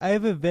I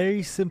have a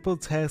very simple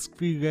task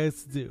for you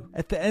guys to do.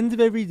 At the end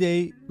of every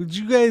day, would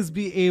you guys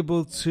be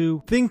able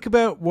to think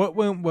about what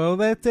went well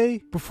that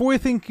day? Before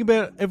thinking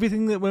about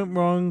everything that went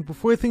wrong,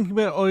 before thinking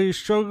about all your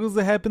struggles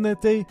that happened that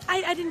day?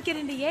 I didn't get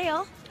into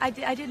Yale. I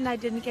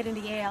didn't get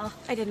into Yale.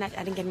 I didn't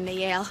get into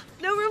Yale.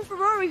 No room for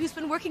Rory, who's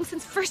been working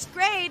since first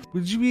grade.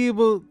 Would you be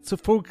able to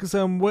focus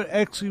on what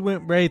actually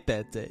went right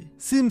that day?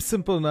 Seems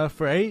simple enough,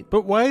 right?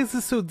 But why is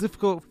this so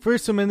difficult for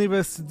so many of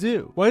us to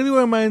do? Why do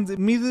our minds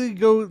immediately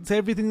go to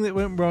everything that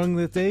went wrong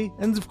that day?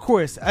 And of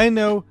course, I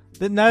know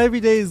that not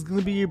every day is going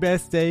to be your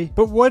best day,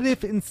 but what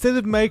if instead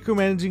of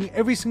micromanaging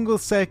every single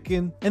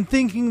second and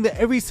thinking that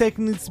every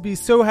second needs to be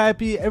so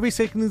happy, every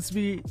second needs to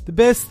be the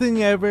best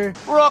thing ever?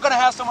 We're all going to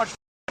have so much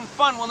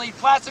fun. We'll need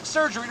plastic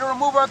surgery to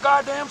remove our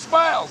goddamn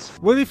smiles.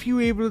 What if you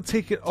were able to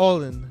take it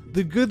all in?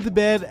 The good, the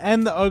bad,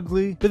 and the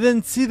ugly, but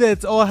then see that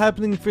it's all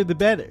happening for the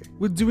better.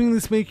 Would doing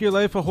this make your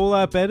life a whole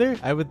lot better?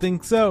 I would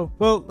think so.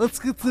 Well, let's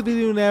get to the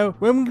video now,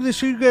 where I'm going to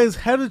show you guys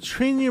how to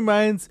train your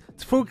minds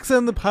to focus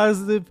on the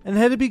positive and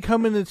how to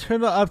become an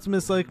eternal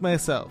optimist like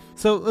myself.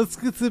 So let's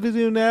get to the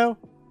video now.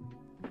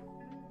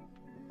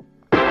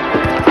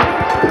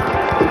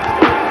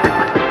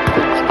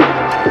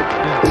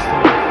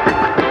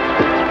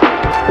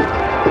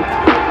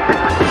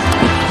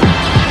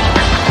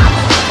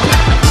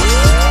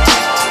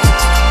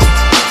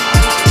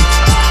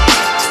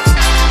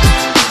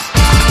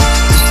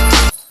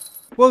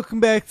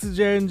 Welcome back to the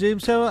Jared and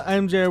James channel.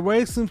 I'm Jared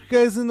Weiss, and if you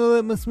guys didn't know,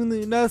 that must mean that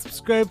you're not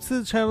subscribed to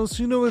the channel,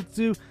 so you know what to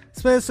do.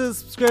 Smash that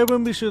subscribe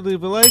button, be sure to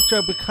leave a like,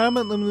 drop a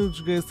comment, let me know what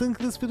you guys think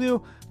of this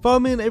video. Follow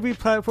me on every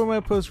platform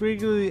I post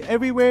regularly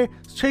everywhere,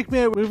 so check me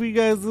out wherever you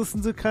guys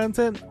listen to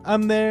content,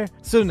 I'm there.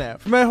 So now,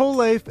 for my whole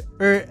life,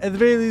 or at the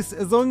very least,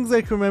 as long as I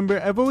can remember,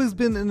 I've always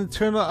been an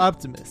eternal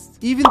optimist.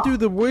 Even through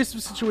the worst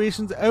of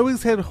situations, I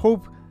always had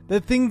hope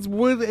that things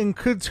would and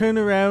could turn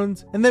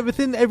around, and that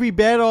within every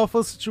bad,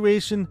 awful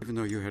situation, even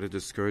though you had a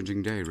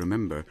discouraging day,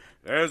 remember,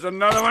 there's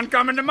another one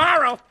coming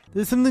tomorrow.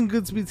 There's something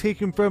good to be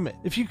taken from it.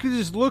 If you could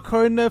just look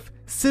hard enough,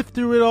 sift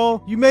through it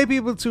all, you might be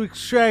able to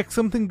extract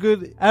something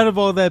good out of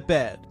all that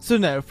bad. So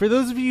now, for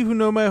those of you who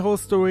know my whole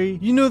story,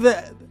 you know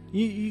that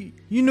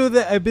you know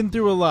that I've been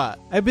through a lot.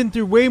 I've been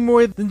through way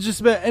more than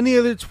just about any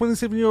other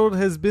 27-year-old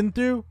has been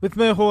through with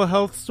my whole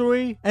health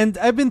story. And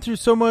I've been through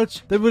so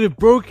much that would have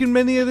broken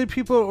many other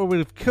people or would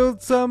have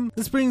killed some.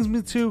 This brings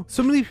me to,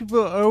 so many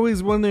people are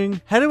always wondering,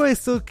 how do I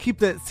still keep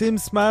that same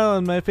smile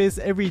on my face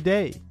every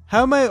day?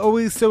 How am I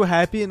always so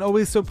happy and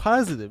always so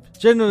positive?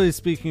 Generally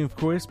speaking, of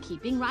course.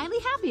 Keeping Riley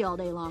happy all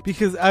day long.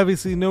 Because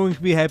obviously no one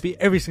can be happy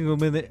every single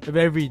minute of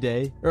every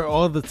day, or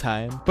all the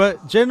time.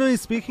 But generally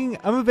speaking,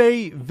 I'm a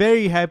very,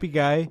 very happy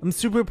guy. I'm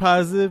super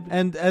positive,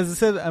 and as I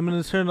said, I'm an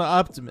eternal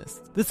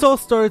optimist. This all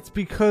starts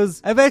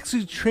because I've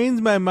actually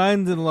trained my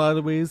mind in a lot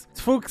of ways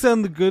to focus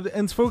on the good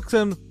and to focus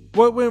on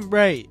what went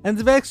right. And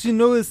I've actually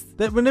noticed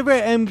that whenever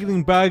I am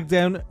getting bogged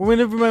down, or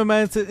whenever my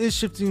mindset is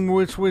shifting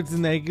more towards the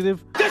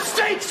negative, This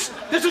stinks!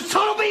 This is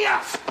total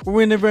BS! or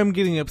whenever I'm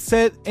getting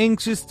upset,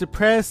 anxious,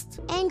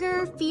 depressed,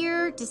 Anger,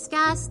 fear,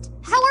 disgust.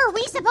 How are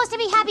we supposed to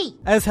be happy?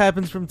 as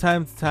happens from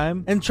time to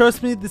time. And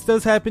trust me, this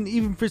does happen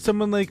even for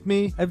someone like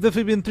me. I've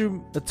definitely been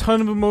through a ton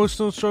of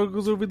emotional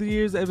struggles over the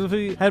years. I've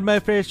definitely had my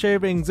fair share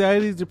of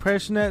anxiety,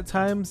 depression at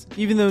times,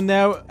 even though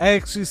now I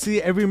actually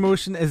see every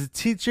emotion as a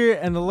teacher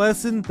and a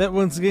lesson that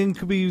once again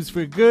could be used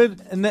for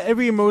good, and that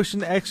every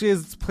emotion actually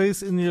has its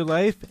place in your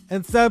life,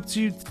 and it's not up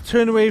to you to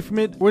turn away from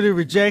it or to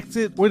reject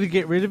it or to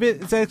get rid of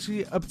it. It's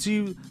actually up to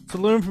you to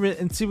learn from it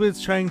and see what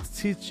it's trying to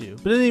teach you.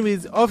 But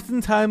anyways,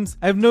 oftentimes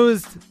I've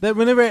noticed that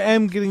whenever I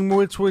am getting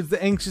more towards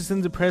the anxious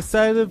and depressed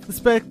side of the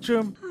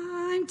spectrum,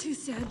 I'm too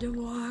sad to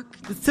walk.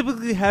 this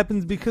typically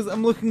happens because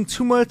I'm looking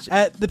too much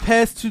at the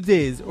past 2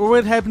 days, or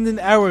what happened an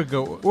hour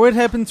ago, or what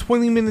happened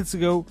 20 minutes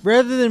ago,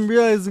 rather than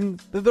realizing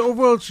that the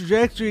overall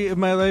trajectory of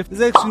my life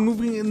is actually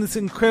moving in this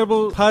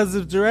incredible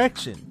positive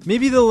direction.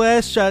 Maybe the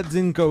last shot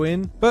didn't go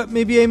in, but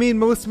maybe I made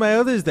most of my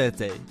others that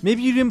day.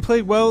 Maybe you didn't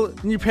play well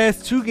in your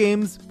past 2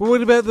 games, but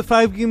what about the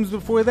 5 games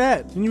before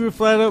that, when you were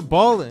flat out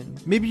balling?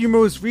 Maybe your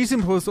most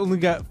recent post only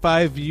got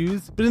 5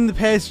 views, but in the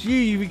past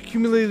year you've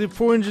accumulated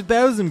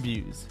 400,000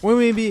 views. Or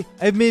maybe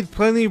I've made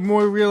plenty of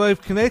more real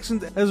life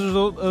connections as a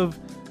result of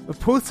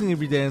posting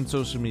every day on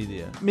social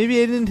media.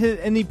 Maybe I didn't hit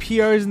any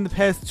PRs in the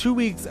past 2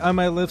 weeks on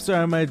my lifts or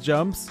on my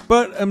jumps,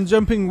 but I'm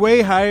jumping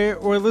way higher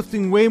or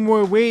lifting way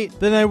more weight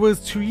than I was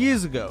 2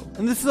 years ago.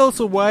 And this is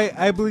also why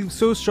I believe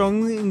so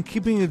strongly in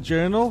keeping a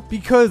journal,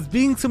 because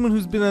being someone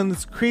who's been on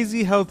this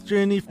crazy health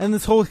journey and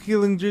this whole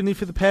healing journey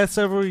for the past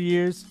several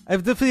years,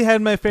 I've definitely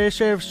had my fair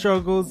share of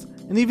struggles.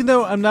 And even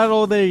though I'm not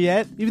all there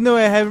yet, even though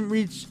I haven't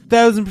reached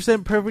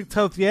 1000% perfect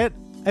health yet,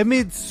 I've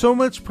made so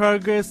much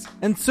progress.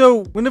 And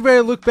so whenever I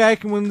look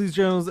back in one of these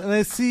journals and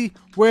I see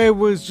where I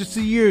was just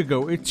a year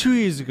ago, or 2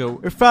 years ago,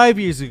 or 5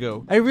 years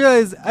ago, I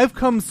realize I've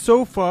come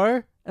so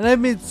far and I've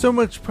made so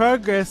much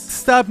progress.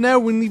 Stop now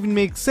wouldn't even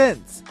make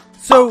sense.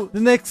 So the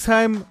next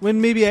time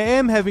when maybe I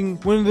am having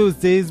one of those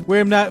days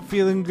where I'm not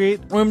feeling great,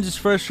 or I'm just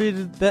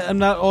frustrated that I'm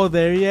not all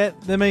there yet,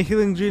 that my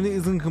healing journey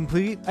isn't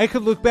complete, I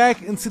could look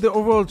back and see the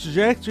overall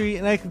trajectory,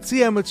 and I could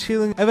see how much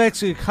healing I've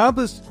actually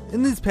accomplished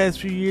in these past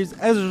few years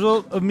as a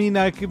result of me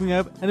not giving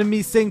up and of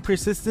me staying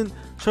persistent,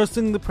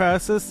 trusting the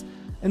process,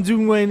 and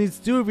doing what I need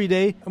to do every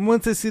day. And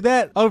once I see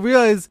that, I'll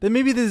realize that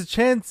maybe there's a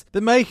chance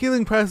that my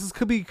healing process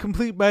could be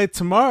complete by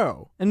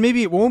tomorrow. And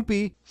maybe it won't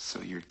be.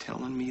 So you're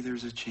telling me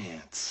there's a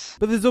chance?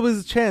 But there's always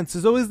a chance.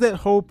 There's always that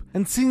hope.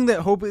 And seeing that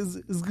hope is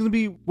going to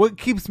be what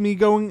keeps me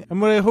going, and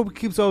what I hope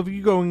keeps all of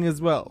you going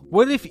as well.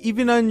 What if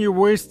even on your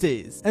worst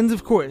days, and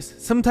of course,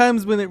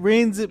 sometimes when it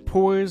rains, it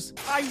pours.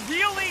 I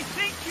really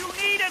think you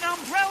need an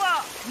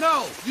umbrella!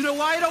 No! You know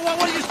why I don't want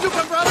one of your stupid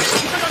umbrellas?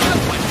 Because I'm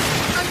this way!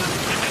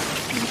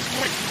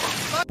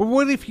 But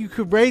what if you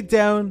could write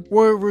down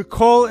or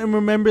recall and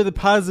remember the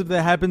positive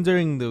that happened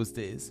during those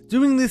days?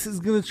 Doing this is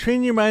going to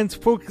train your mind to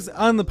focus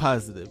on the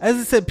positive. As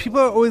I said, people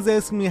are always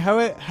asking me how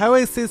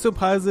I stay so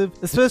positive,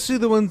 especially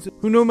the ones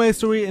who know my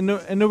story and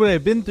know what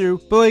I've been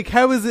through. But like,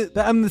 how is it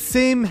that I'm the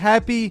same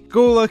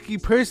happy-go-lucky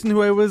person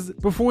who I was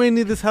before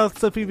any of this health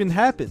stuff even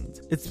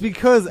happened? It's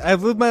because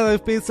I've lived my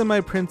life based on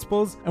my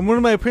principles, and one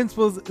of my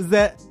principles is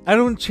that I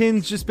don't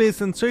change just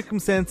based on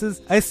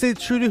circumstances. I stay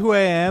true to who I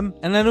am,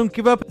 and I don't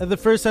give up at the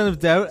first sign of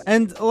doubt.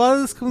 And a lot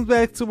of this comes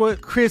back to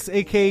what Chris,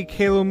 aka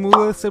Kalo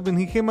Mula, said when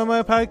he came on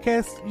my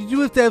podcast. You do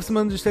have to have some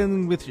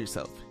understanding with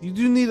yourself. You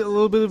do need a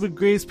little bit of a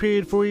grace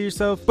period for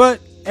yourself. But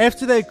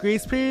after that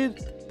grace period,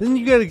 then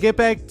you gotta get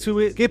back to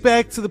it, get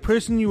back to the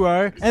person you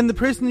are. And the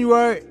person you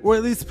are, or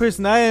at least the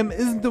person I am,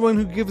 isn't the one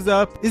who gives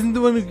up, isn't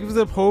the one who gives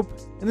up hope,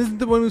 and isn't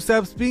the one who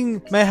stops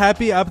being my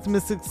happy,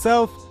 optimistic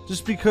self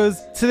just because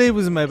today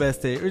wasn't my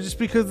best day, or just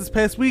because this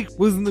past week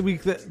wasn't the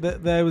week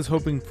that I was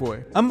hoping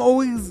for. I'm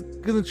always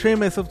gonna train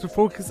myself to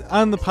focus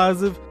on the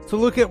positive, to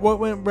look at what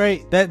went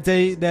right that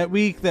day, that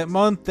week, that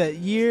month, that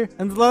year.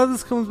 And a lot of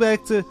this comes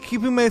back to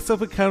keeping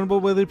myself accountable,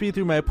 whether it be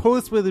through my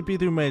posts, whether it be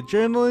through my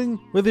journaling,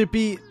 whether it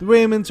be the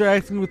way I'm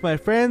interacting with my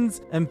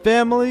friends and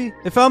family.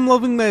 If I'm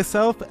loving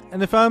myself,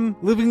 and if I'm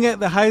living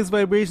at the highest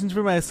vibrations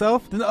for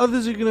myself, then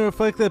others are gonna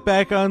reflect that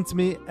back onto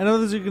me, and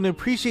others are gonna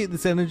appreciate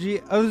this energy,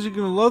 others are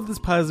gonna love this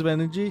positive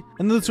energy,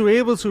 and those who are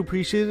able to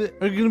appreciate it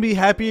are gonna be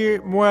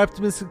happier, more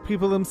optimistic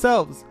people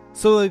themselves.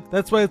 So like,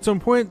 that's why it's so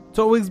important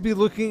to always be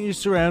looking at your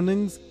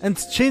surroundings and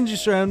to change your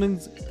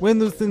surroundings when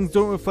those things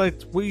don't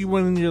reflect what you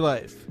want in your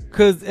life.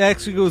 Because it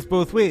actually goes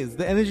both ways.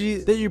 The energy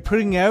that you're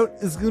putting out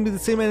is going to be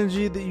the same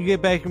energy that you get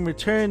back in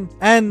return,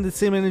 and the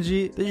same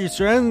energy that you're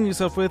surrounding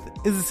yourself with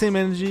is the same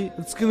energy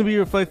that's going to be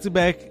reflected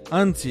back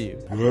onto you.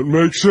 That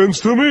makes sense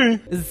to me.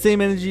 It's the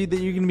same energy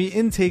that you're going to be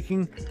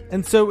intaking.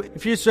 And so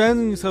if you're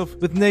surrounding yourself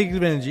with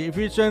negative energy, if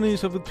you're surrounding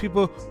yourself with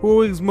people who are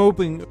always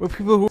moping, or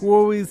people who are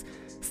always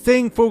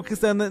staying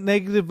focused on that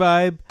negative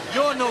vibe.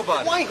 You're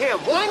nobody. Why him?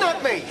 Why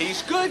not me?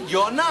 He's good.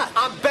 You're not.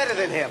 I'm better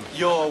than him.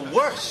 You're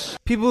worse.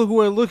 People who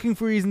are looking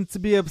for reasons to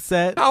be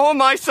upset. How am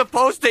I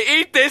supposed to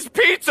eat this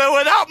pizza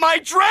without my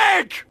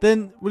drink?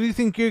 Then what do you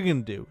think you're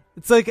going to do?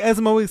 It's like, as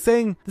I'm always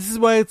saying, this is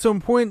why it's so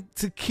important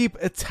to keep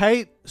a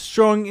tight,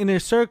 strong inner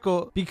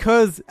circle,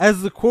 because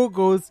as the quote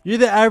goes, you're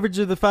the average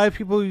of the 5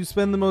 people you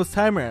spend the most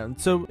time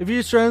around. So if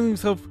you're surrounding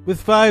yourself with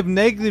 5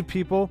 negative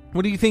people,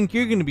 what do you think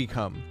you're going to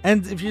become?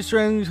 And if you're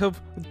surrounding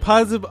yourself with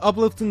positive,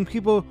 uplifting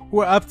people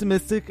who are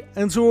optimistic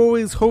and who are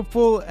always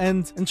hopeful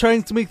and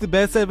trying to make the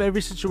best out of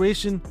every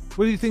situation,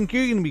 what do you think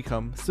you're going to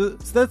become? So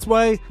that's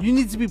why you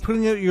need to be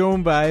putting out your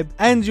own vibe,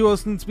 and you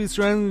also need to be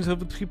surrounding yourself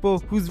with people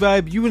whose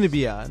vibe you want to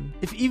be on.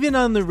 If even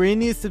on the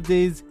rainiest of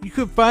days, you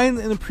could find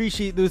and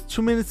appreciate those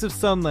 2 minutes of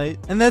sunlight,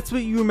 and that's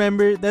what you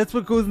remember, that's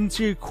what goes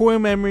into your core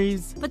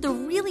memories. But the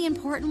really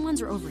important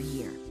ones are over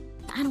here.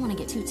 I don't want to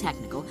get too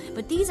technical,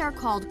 but these are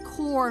called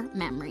core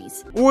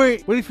memories. Or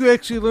what if you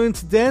actually learn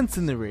to dance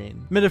in the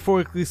rain?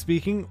 Metaphorically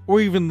speaking, or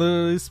even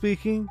literally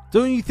speaking.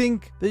 Don't you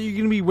think that you're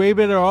going to be way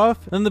better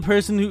off than the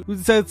person who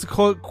decides to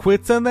call it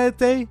quits on that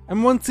day?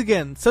 And once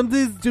again, some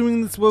days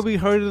doing this will be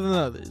harder than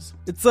others.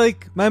 It's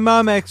like, my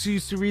mom actually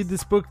used to read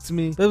this book to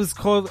me that was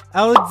called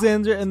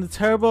Alexander and the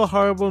Terrible,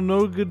 Horrible,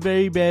 No Good,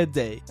 Very Bad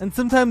Day. And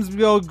sometimes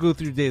we all go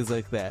through days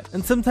like that.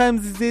 And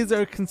sometimes these days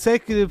are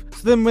consecutive,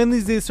 so then when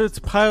these days start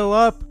to pile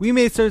up, we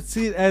may start to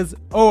see it as,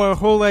 oh, our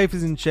whole life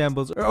is in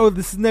shambles, or oh,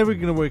 this is never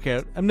going to work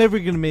out. I'm never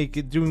going to make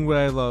it doing what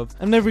I love.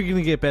 I'm never going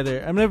to get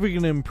better. I'm never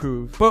going to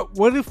improve. But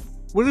what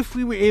if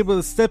we were able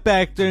to step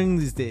back during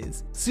these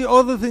days, see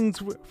all the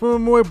things from a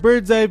more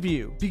bird's eye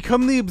view,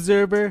 become the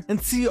observer,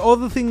 and see all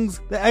the things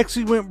that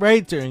actually went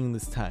right during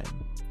this time?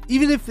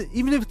 Even if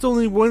it's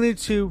only 1 or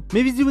 2,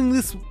 maybe doing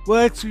this will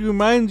actually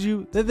remind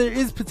you that there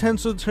is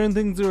potential to turn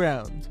things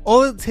around.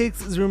 All it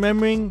takes is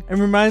remembering and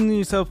reminding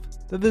yourself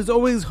that there's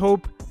always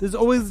hope, there's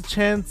always a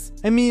chance.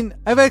 I mean,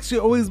 I've actually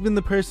always been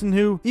the person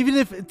who, even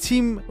if a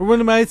team or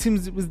one of my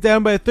teams was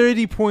down by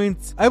 30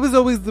 points, I was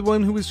always the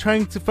one who was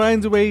trying to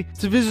find a way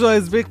to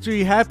visualize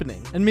victory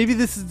happening. And maybe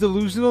this is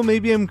delusional,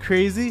 maybe I'm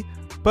crazy,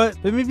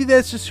 but maybe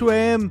that's just who I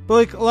am. But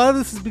like, a lot of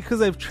this is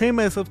because I've trained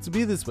myself to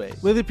be this way,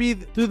 whether it be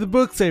through the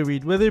books I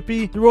read, whether it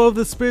be through all of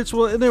the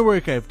spiritual inner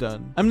work I've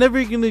done. I'm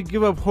never going to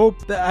give up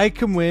hope that I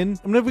can win.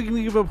 I'm never going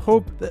to give up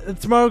hope that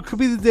tomorrow could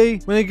be the day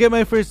when I get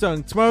my first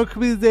dunk. Tomorrow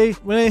could be the day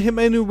when I hit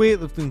my new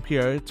weightlifting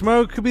PR.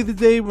 Tomorrow could be the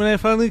day when I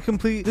finally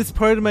complete this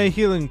part of my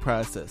healing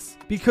process.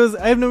 Because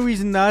I have no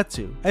reason not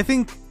to. I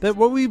think that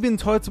what we've been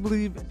taught to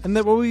believe and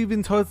that what we've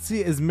been taught to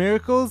see as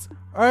miracles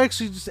are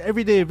actually just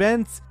everyday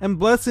events and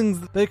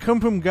blessings that come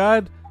from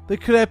God that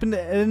could happen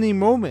at any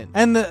moment,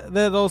 and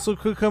that also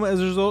could come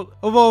as a result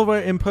of all of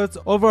our inputs,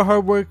 all of our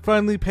hard work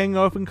finally paying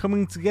off and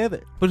coming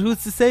together. But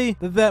who's to say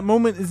that that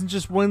moment isn't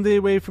just one day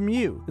away from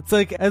you? It's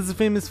like, as the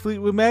famous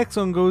Fleetwood Mac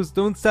song goes,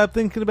 don't stop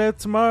thinking about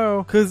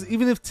tomorrow, because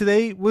even if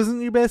today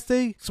wasn't your best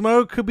day,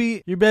 tomorrow could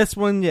be your best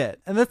one yet.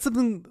 And that's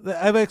something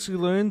that I've actually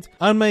learned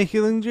on my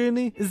healing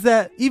journey, is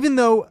that even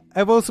though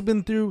I've also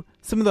been through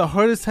some of the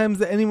hardest times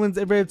that anyone's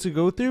ever had to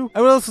go through,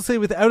 I would also say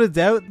without a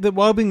doubt that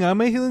while being on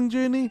my healing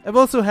journey, I've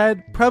also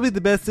had probably the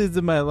best days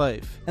of my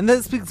life. And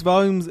that speaks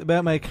volumes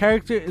about my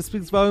character, it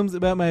speaks volumes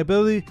about my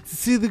ability to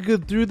see the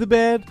good through the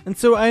bad, and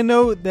so I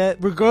know that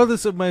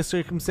regardless of my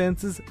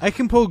circumstances, I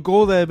can pull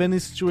gold out of any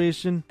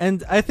situation,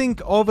 and I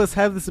think all of us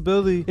have this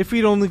ability if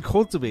we'd only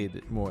cultivate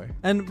it more.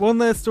 And one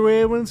last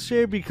story I want to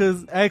share,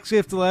 because I actually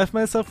have to laugh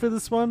myself for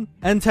this one,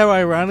 and how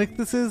ironic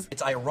this is.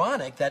 It's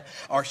ironic that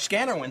our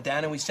scanner went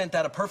down and we sent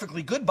out a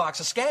perfectly good box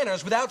of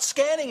scanners without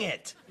scanning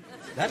it.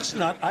 That's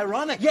not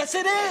ironic. Yes,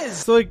 it is!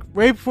 So like,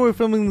 right before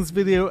filming this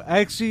video, I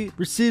actually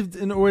received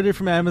an order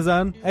from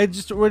Amazon. I had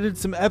just ordered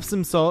some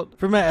Epsom salt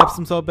for my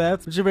Epsom salt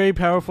baths, which are very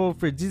powerful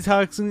for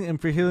detoxing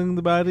and for healing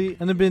the body,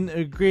 and have been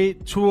a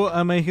great tool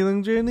on my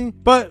healing journey.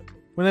 But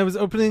when I was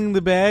opening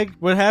the bag,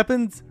 what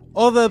happens?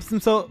 All the Epsom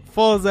salt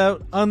falls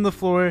out on the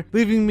floor,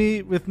 leaving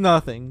me with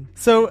nothing.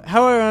 So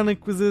how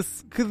ironic was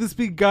this? Could this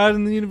be God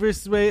in the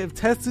universe's way of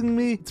testing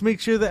me to make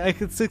sure that I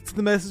could stick to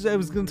the message I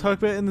was going to talk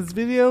about in this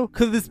video?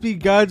 Could this be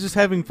God just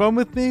having fun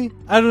with me?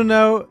 I don't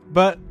know,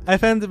 but I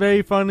found it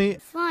very funny.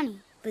 Funny,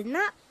 but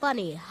not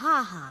funny,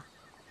 haha.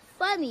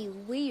 Funny,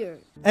 weird.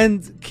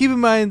 And keep in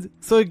mind,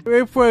 so like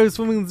right before I was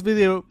filming this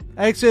video,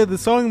 I actually had the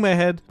song in my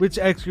head, which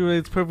actually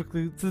relates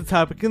perfectly to the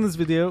topic in this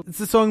video. It's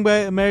a song by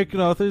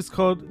American authors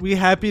called We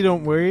Happy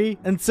Don't Worry.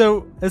 And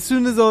so, as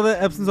soon as all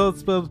that Epsom salt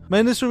spilled, my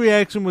initial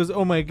reaction was,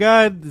 oh my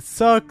god, this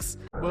sucks.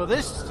 Well,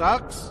 this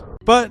sucks.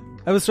 But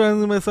I was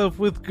surrounding myself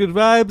with good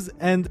vibes,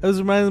 and I was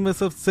reminding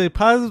myself to stay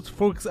positive, to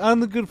focus on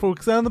the good,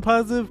 focus on the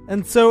positive.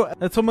 And so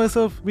I told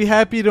myself, be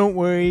happy, don't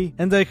worry.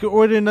 And I could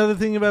order another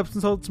thing of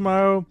Epsom salt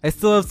tomorrow. I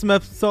still have some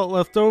Epsom salt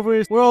left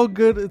over. We're all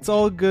good, it's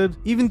all good.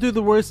 Even through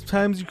the worst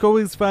times, you can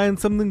always find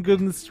something good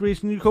in the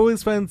situation. You can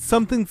always find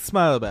something to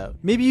smile about.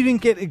 Maybe you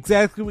didn't get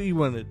exactly what you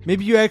wanted.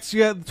 Maybe you actually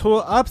got the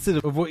total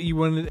opposite of what you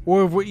wanted,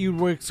 or of what you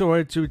worked so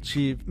hard to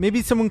achieve.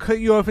 Maybe someone cut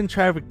you off in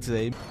traffic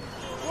today.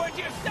 Would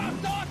you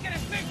stop talking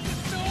and fix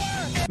the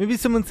sewer? Maybe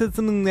someone said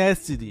something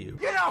nasty to you.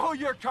 You know who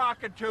you're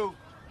talking to.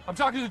 I'm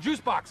talking to the juice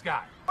box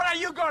guy. Why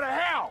don't you go to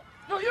hell?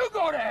 No, you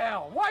go to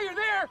hell. While you're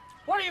there,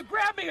 why don't you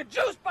grab me a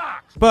juice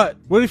box? But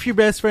what if your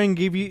best friend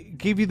gave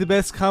you the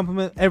best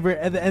compliment ever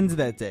at the end of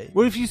that day?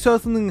 What if you saw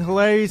something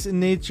hilarious in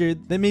nature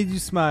that made you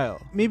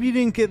smile? Maybe you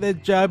didn't get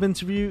that job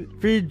interview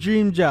for your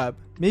dream job.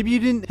 Maybe you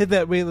didn't hit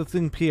that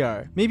weightlifting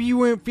PR. Maybe you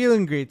weren't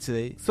feeling great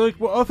today. So like,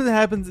 what often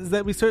happens is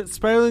that we start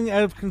spiraling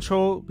out of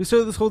control. We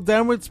start this whole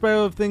downward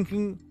spiral of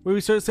thinking where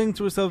we start saying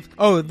to ourselves,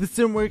 oh, this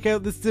didn't work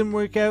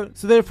out,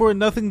 so therefore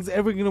nothing's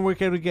ever going to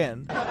work out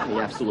again. The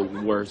absolute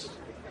worst.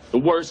 The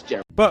worst,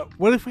 Jerry. But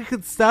what if we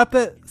could stop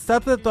that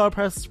thought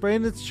process right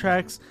in its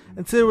tracks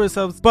and say to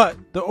ourselves, but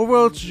the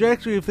overall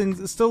trajectory of things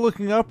is still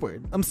looking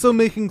upward. I'm still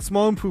making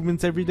small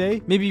improvements every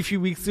day. Maybe a few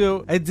weeks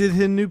ago I did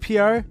hit a new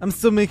PR. I'm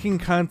still making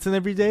content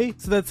every day,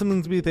 so that's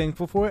something to be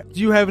thankful for. Do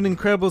you have an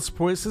incredible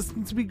support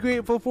system to be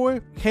grateful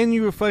for? Can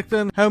you reflect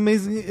on how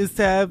amazing it is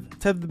to have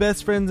the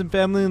best friends and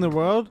family in the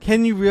world?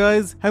 Can you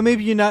realize how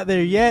maybe you're not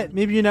there yet,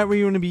 maybe you're not where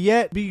you want to be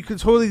yet, but you could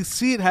totally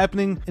see it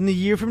happening in a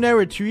year from now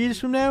or 2 years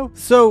from now?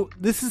 So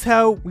this is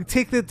how we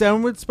take that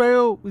downward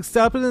spiral, we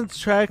stop it in its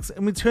tracks,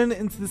 and we turn it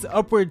into this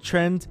upward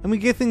trend, and we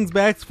get things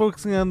back to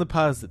focusing on the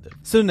positive.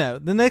 So now,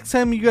 the next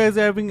time you guys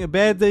are having a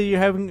bad day, you're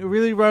having a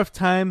really rough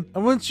time, I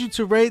want you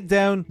to write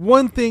down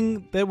one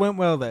thing that went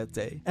well that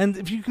day. And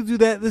if you could do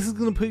that, this is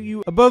going to put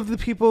you above the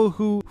people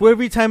who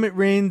every time it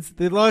rains,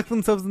 they lock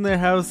themselves in their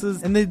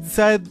houses, and they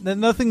decide that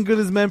nothing good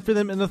is meant for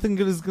them, and nothing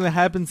good is going to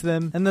happen to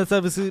them. And that's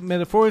obviously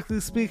metaphorically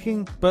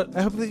speaking, but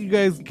I hope that you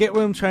guys get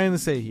what I'm trying to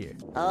say here.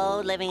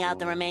 Oh, living out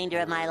the remainder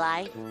of my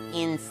life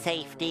in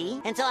safety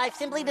until I've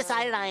simply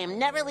decided I am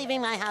never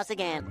leaving my house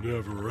again.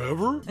 Never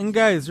ever? And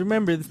guys,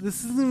 remember,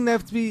 this doesn't even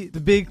have to be the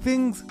big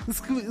things. This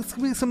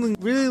could be something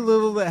really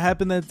little that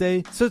happened that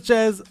day, such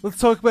as, let's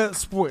talk about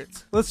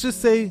sports. Let's just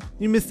say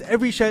you missed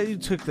every shot you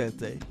took that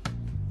day.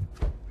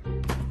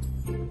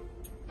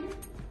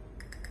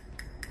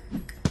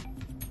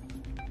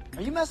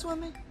 Are you messing with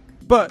me?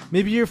 But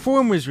maybe your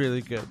form was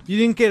really good. You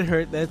didn't get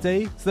hurt that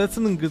day, so that's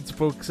something good to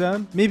focus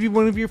on. Maybe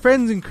one of your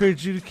friends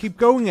encouraged you to keep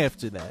going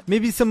after that.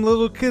 Maybe some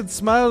little kid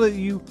smiled at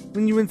you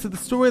when you went to the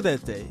store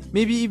that day.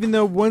 Maybe even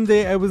though one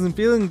day I wasn't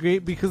feeling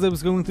great because I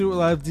was going through a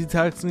lot of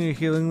detoxing or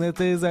healing that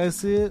day as I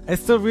see it, I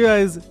still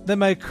realized that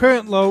my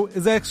current low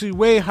is actually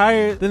way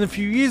higher than a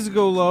few years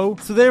ago low,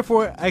 so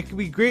therefore I can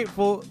be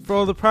grateful for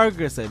all the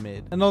progress I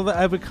made and all that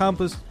I've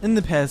accomplished in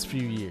the past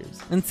few years.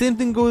 And same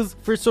thing goes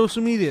for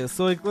social media.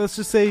 So like, let's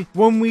just say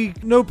 1 week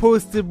no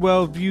post did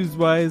well views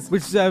wise,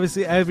 which is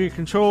obviously out of your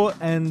control,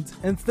 and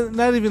it's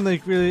not even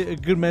like really a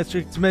good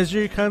metric to measure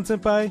your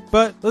content by.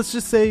 But let's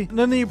just say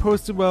none of you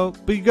posted well,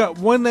 but you got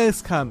one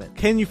nice comment.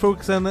 Can you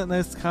focus on that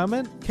nice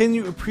comment? Can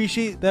you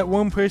appreciate that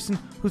one person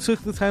who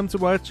took the time to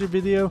watch your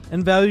video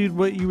and valued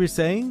what you were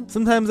saying?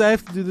 Sometimes I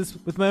have to do this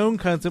with my own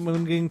content when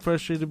I'm getting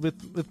frustrated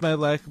with my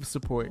lack of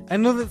support. I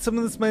know that some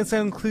of this might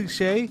sound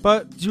cliche,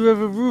 but do you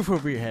have a roof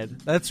over your head?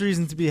 That's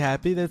reason to be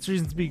happy. That's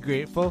reason to be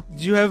grateful.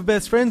 Do you have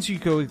best friends you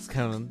can always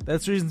count on?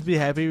 That's reason to be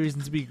happy,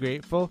 reason to be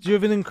grateful. Do you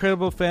have an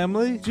incredible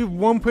family? Do you have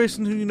one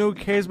person who you know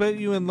cares about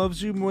you and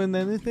loves you more than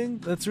anything?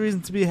 That's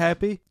reason to be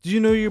happy. Do you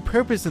know your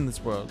purpose in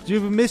this world? Do you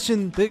have a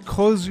mission that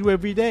calls you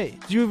every day?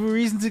 Do you have a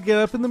reason to get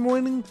up in the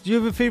morning? Do you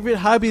have a favorite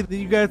hobby that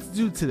you got to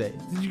do today?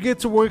 Did you get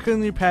to work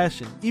on your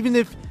passion? Even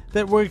if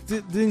that work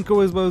didn't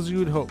go as well as you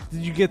would hope,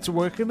 did you get to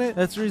work on it?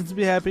 That's reason to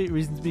be happy,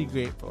 reason to be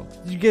grateful.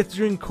 Did you get to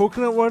drink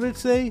coconut water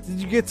today? Did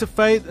you get to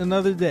fight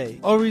another day?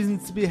 All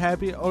reasons to be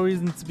happy, all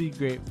reasons to be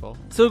grateful.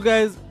 So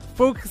guys,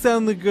 focus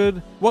on the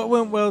good. What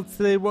went well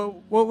today?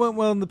 What went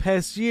well in the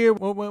past year?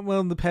 What went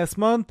well in the past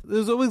month?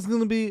 There's always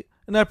going to be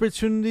an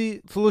opportunity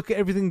to look at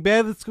everything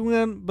bad that's going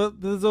on, but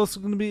there's also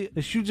going to be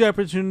a huge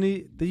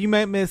opportunity that you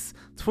might miss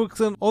to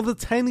focus on all the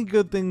tiny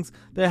good things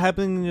that are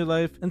happening in your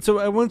life. And so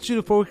I want you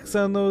to focus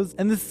on those,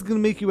 and this is going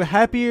to make you a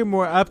happier,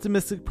 more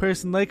optimistic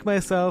person like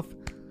myself.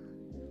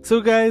 So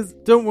guys,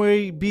 don't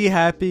worry, be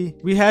happy.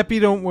 Be happy,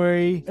 don't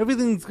worry.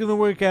 Everything's going to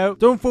work out.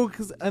 Don't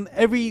focus on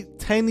every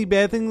tiny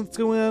bad thing that's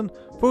going on.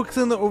 Focus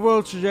on the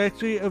overall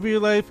trajectory of your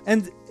life,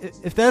 and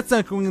if that's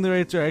not going in the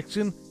right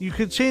direction, you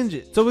could change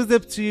it. It's always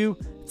up to you.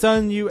 It's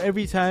on you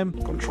every time.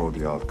 Control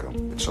the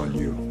outcome. It's on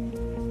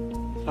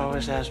you.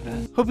 Always has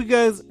been. Hope you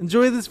guys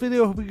enjoy this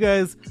video. Hope you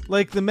guys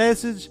like the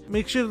message.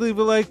 Make sure to leave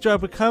a like,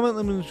 drop a comment.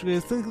 Let me know what you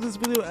guys think of this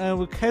video, and I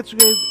will catch you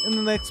guys in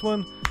the next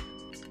one.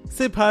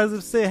 Stay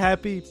positive, stay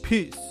happy.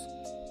 Peace.